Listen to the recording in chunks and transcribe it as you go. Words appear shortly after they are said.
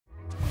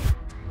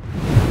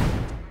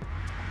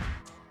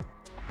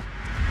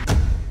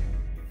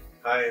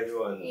Hi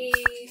everyone, Hey.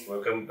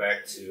 Welcome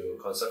back to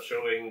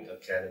Conceptual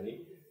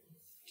Academy.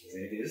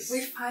 It is.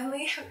 We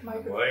finally have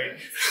microphones.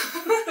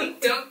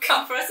 Right. Don't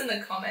come for us in the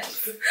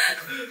comments.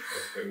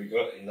 Okay, we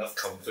got enough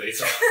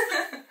complaints.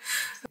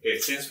 Okay,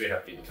 since we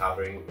have been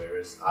covering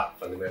various art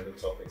fundamental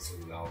topics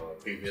in our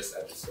previous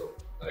episode,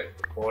 like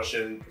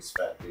proportion,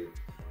 perspective,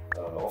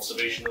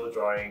 observational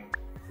drawing,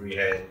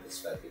 freehand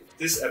perspective.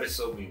 This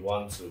episode we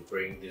want to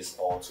bring this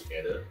all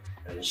together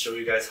and show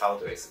you guys how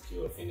to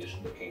execute a finished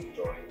looking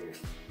drawing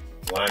with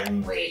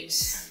line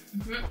weight.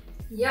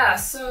 Yeah,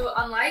 so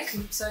unlike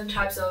certain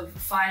types of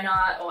fine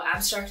art or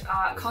abstract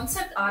art,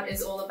 concept art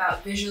is all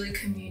about visually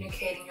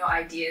communicating your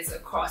ideas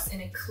across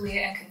in a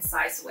clear and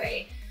concise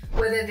way.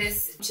 Whether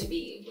this to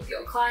be with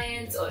your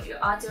clients or your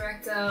art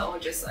director or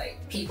just like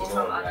people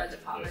from other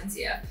departments,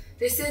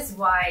 This is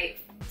why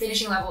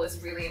finishing level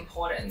is really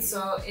important.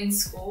 So in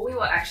school, we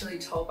were actually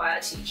told by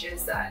our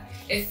teachers that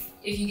if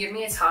you give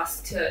me a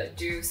task to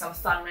do some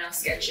thumbnail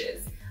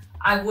sketches,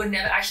 I would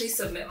never actually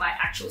submit my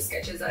actual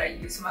sketches that I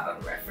use for my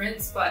own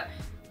reference, but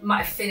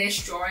my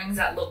finished drawings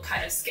that look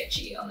kind of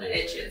sketchy on the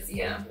edges.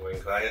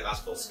 When client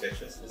asks for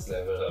sketches, it's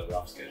never a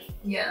rough sketch.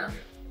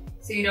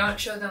 So you don't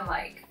show them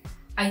like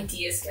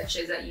idea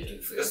sketches that you do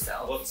for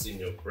yourself. What's in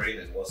your brain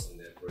and what's in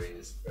their brain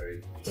is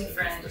very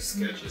different. The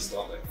sketch is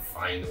not like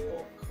final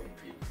or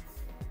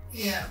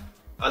complete.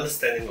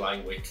 Understanding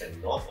line weight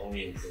can not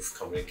only improve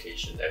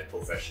communication and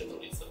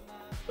professionalism,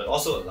 but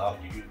also allow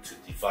you to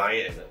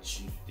define and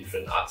achieve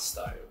different art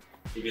style.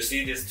 If you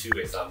see these two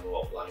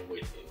examples of line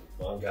weight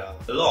in manga,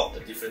 a lot of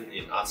the difference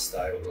in art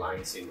style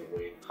lies in the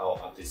way how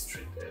artists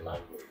treat their line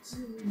weights.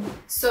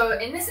 So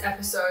in this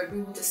episode,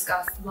 we will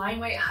discuss line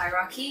weight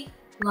hierarchy,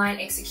 line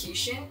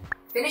execution,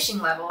 finishing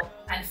level,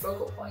 and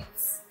focal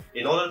points.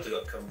 In order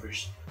to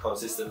accomplish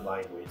consistent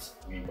line weights,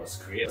 we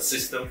must create a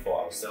system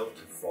for ourselves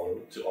to follow,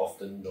 to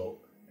often known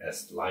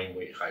as line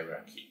weight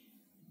hierarchy.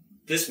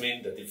 This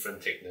means the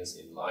different thickness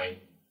in line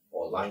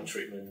or line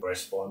treatment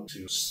correspond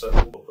to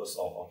certain purpose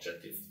or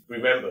objective.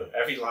 Remember,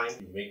 every line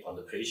you make on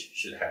the page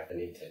should have an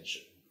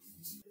intention.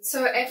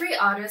 So every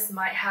artist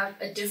might have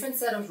a different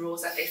set of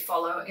rules that they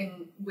follow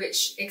in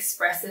which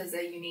expresses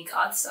a unique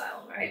art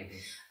style, right?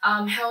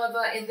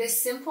 However, in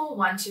this simple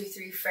 1, 2,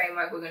 3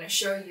 framework we're going to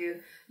show you,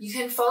 you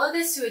can follow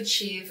this to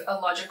achieve a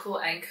logical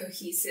and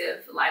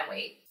cohesive line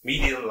weight.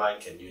 Medium line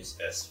can use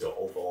as your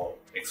overall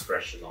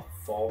expression of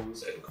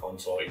forms and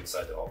contour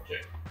inside the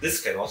object. This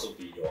can also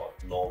be your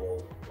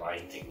normal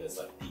line thickness,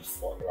 like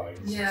default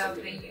lines.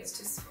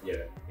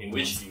 In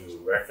which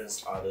you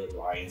reference other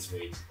lines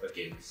made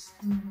against.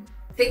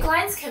 Thick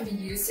lines can be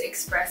used to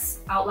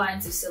express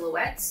outlines of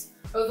silhouettes,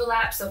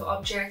 overlaps of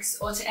objects,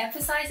 or to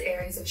emphasize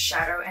areas of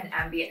shadow and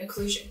ambient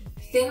occlusion.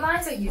 Thin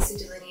lines are used to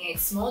delineate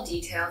small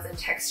details and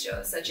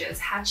texture, such as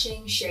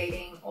hatching,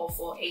 shading, or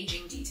for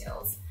aging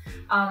details.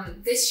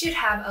 This should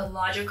have a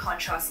larger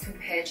contrast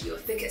compared to your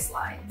thickest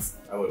lines.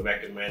 I would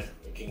recommend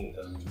making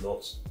a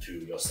note to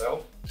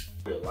yourself,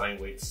 your line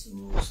weights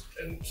rules,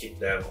 and keep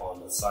them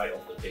on the side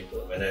of the paper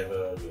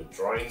whenever you're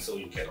drawing, so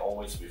you can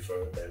always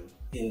refer them.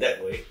 In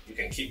that way, you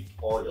can keep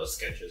all your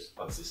sketches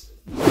consistent.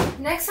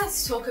 Next,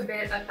 let's talk a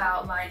bit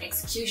about line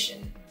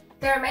execution.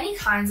 There are many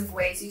kinds of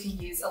ways you can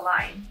use a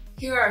line.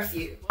 Here are a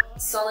few.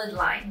 Solid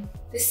line.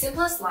 The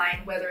simplest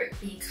line, whether it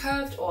be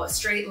curved or a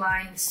straight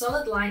line, the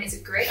solid line is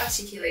a great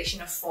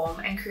articulation of form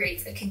and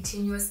creates a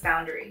continuous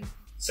boundary.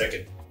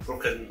 Second,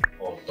 broken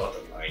or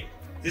dotted line.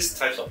 This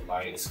type of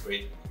line is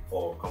great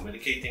for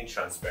communicating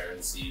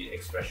transparency,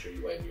 especially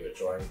when you are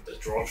drawing the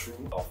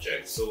draw-through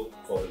object. So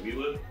for the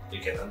viewer, they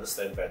can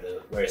understand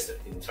better where is the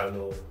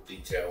internal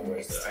detail, where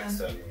is the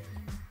external.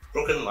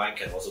 Broken line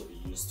can also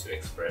be used to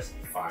express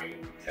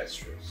fine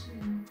textures.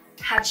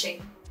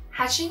 Hatching.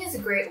 Hatching is a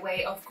great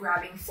way of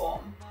grabbing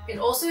form. It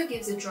also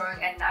gives a drawing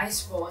a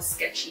nice, raw,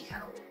 sketchy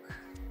kind of look.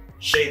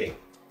 Shading.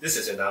 This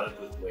is another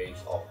good way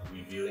of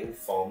revealing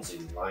forms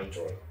in line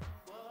drawing.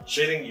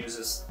 Shading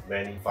uses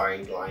many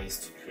fine lines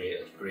to create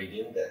a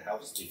gradient that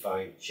helps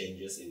define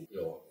changes in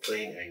your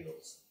plane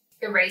angles.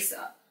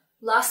 Eraser.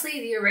 Lastly,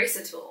 the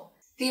eraser tool.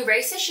 The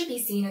eraser should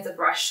be seen as a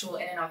brush tool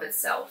in and of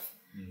itself.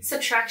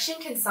 Subtraction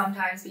can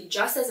sometimes be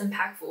just as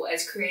impactful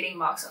as creating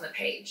marks on the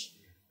page.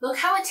 Look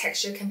how a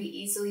texture can be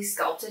easily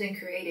sculpted and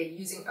created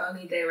using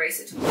only the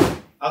eraser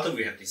tool. After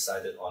we have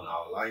decided on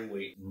our line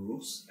weight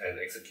rules and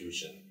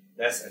execution,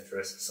 let's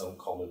address some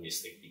common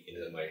mistakes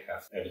beginners might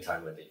have every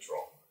time when they draw.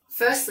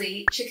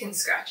 Firstly, chicken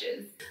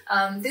scratches.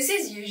 This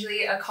is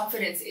usually a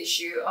confidence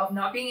issue of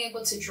not being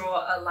able to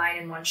draw a line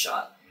in one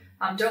shot.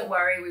 Don't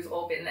worry, we've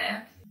all been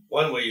there.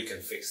 One way you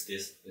can fix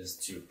this is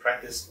to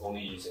practice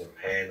only using a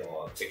pen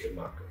or ticket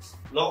markers.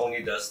 Not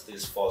only does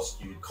this force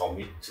you to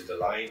commit to the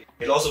line,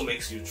 it also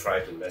makes you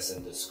try to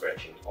lessen the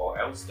scratching, or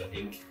else the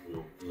ink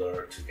will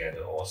blur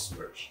together or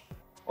smudge.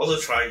 Also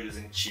try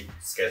using cheap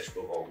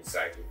sketchbook or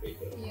recycled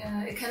paper.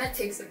 Yeah, it kind of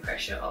takes the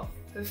pressure off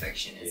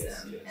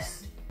perfectionism.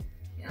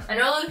 And Yeah. I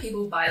know a lot of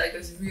people buy like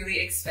those really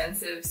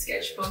expensive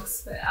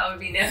sketchbooks, but I would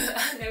be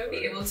never be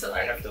able to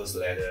like. I have those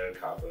leather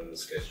carbon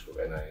sketchbook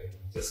and I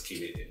just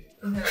keep it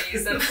in. Never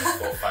use them.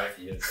 For 5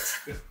 years.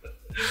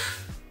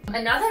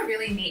 Another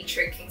really neat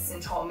trick Kingston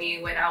taught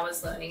me when I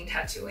was learning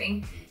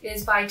tattooing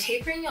is by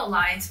tapering your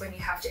lines when you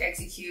have to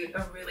execute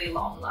a really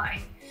long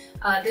line.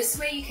 This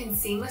way you can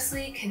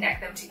seamlessly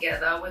connect them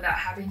together without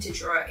having to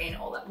draw it in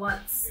all at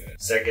once. Yeah.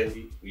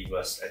 Secondly, we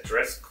must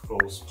address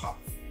closed path.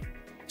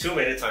 Too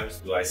many times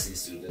do I see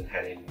students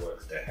handing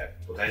work that have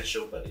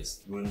potential but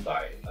is ruined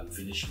by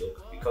unfinished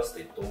look because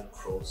they don't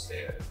close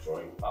their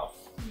drawing path.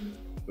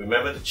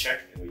 Remember to check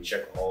and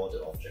recheck all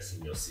the objects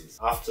in your scene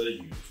after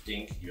you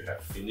think you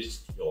have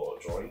finished your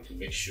drawing to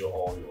make sure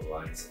all your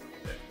lines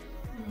are there.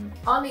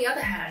 On the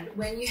other hand,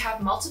 when you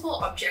have multiple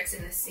objects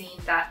in the scene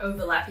that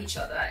overlap each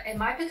other, it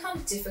might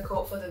become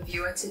difficult for the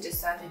viewer to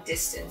discern the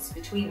distance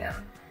between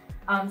them.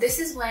 This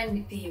is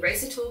when the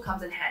eraser tool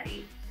comes in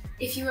handy.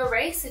 If you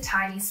erase a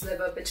tiny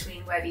sliver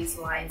between where these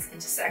lines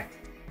intersect,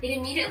 it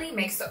immediately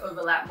makes the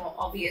overlap more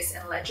obvious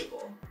and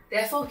legible,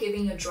 therefore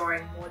giving your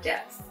drawing more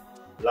depth.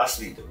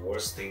 Lastly, the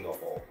worst thing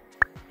of all,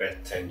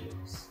 bad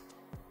tangents.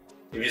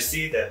 If you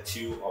see that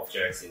two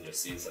objects in your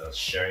scenes are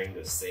sharing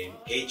the same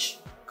edge,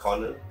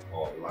 corner,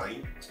 or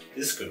line,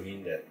 this could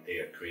mean that they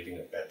are creating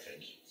a bad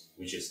tangent,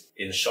 which is,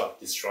 in short,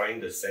 destroying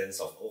the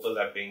sense of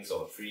overlappings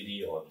or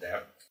 3D or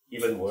depth.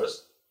 Even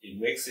worse, it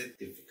makes it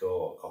difficult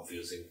or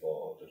confusing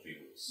for the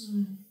viewers.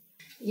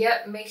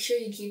 Yep, make sure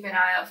you keep an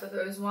eye out for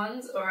those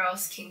ones or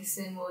else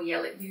Kingston will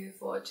yell at you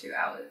for 2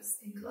 hours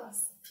in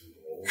class.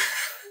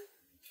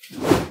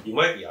 You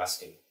might be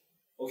asking,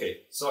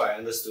 okay, so I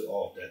understood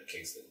all of that,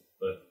 Kingston,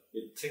 but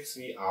it takes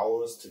me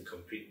hours to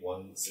complete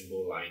one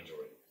simple line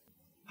drawing.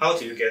 How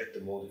do you get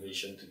the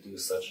motivation to do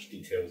such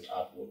detailed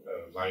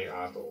artwork, line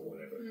art or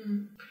whatever?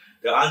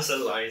 The answer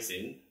lies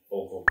in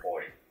focal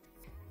point.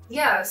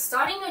 Yeah,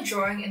 starting a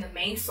drawing in the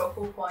main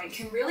focal point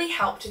can really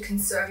help to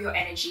conserve your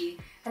energy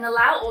and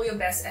allow all your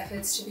best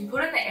efforts to be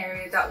put in the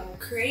area that will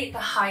create the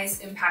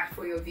highest impact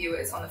for your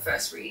viewers on the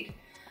first read.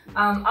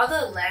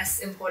 Other less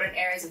important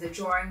areas of the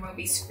drawing won't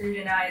be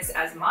scrutinized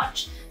as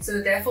much,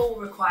 so therefore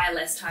will require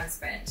less time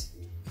spent.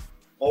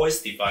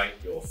 Always divide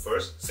your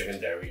first,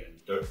 secondary and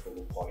third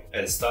focal point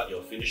and start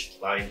your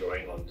finished line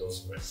drawing on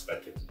those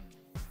respectively.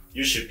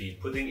 You should be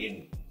putting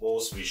in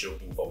most visual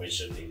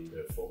information in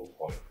the focal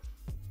point.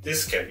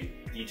 This can be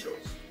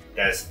details,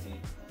 density,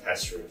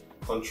 texture,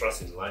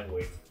 contrast in line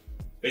weight,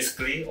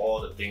 basically all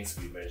the things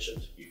we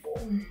mentioned before.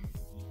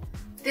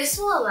 This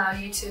will allow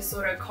you to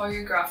sort of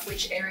choreograph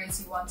which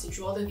areas you want to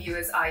draw the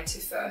viewer's eye to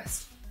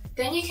first.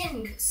 Then you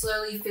can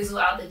slowly fizzle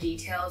out the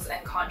details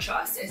and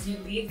contrast as you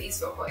leave these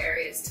focal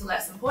areas to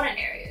less important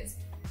areas.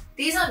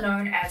 These are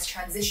known as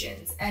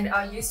transitions and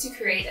are used to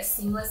create a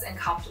seamless and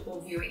comfortable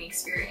viewing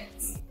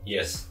experience.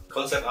 Yes,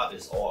 concept art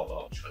is all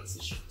about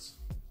transitions,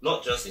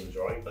 not just in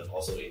drawing but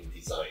also in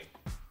design.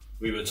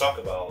 We will talk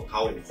about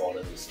how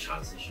important is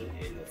transition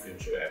in a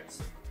future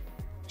episode.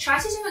 Try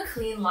to do a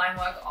clean line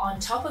work on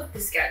top of the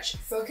sketch,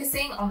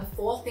 focusing on the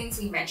 4 things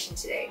we mentioned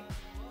today: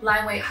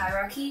 line weight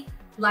hierarchy,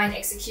 line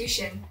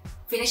execution,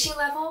 finishing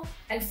level,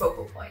 and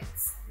focal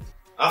points.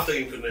 After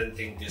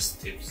implementing these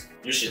tips,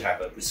 you should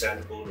have a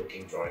presentable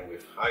looking drawing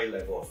with high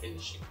level of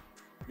finishing.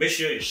 Make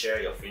sure you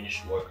share your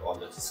finished work on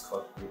the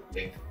Discord group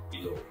link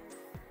below.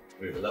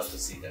 We would love to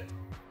see them.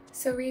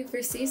 So we've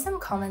received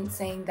some comments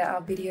saying that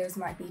our videos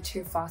might be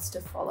too fast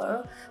to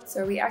follow.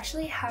 So we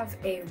actually have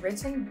a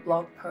written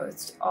blog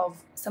post of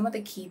some of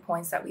the key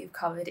points that we've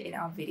covered in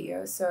our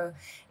video. So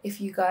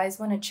if you guys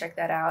want to check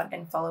that out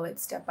and follow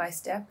it step by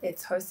step,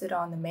 it's hosted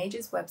on the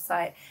Majors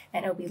website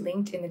and it'll be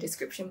linked in the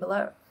description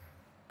below.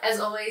 As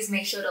always,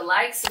 make sure to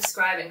like,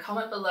 subscribe and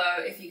comment below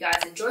if you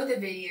guys enjoyed the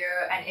video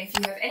and if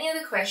you have any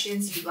other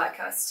questions you'd like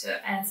us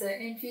to answer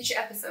in future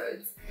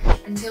episodes.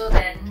 Until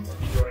then,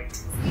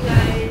 see you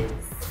guys!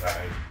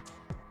 Bye.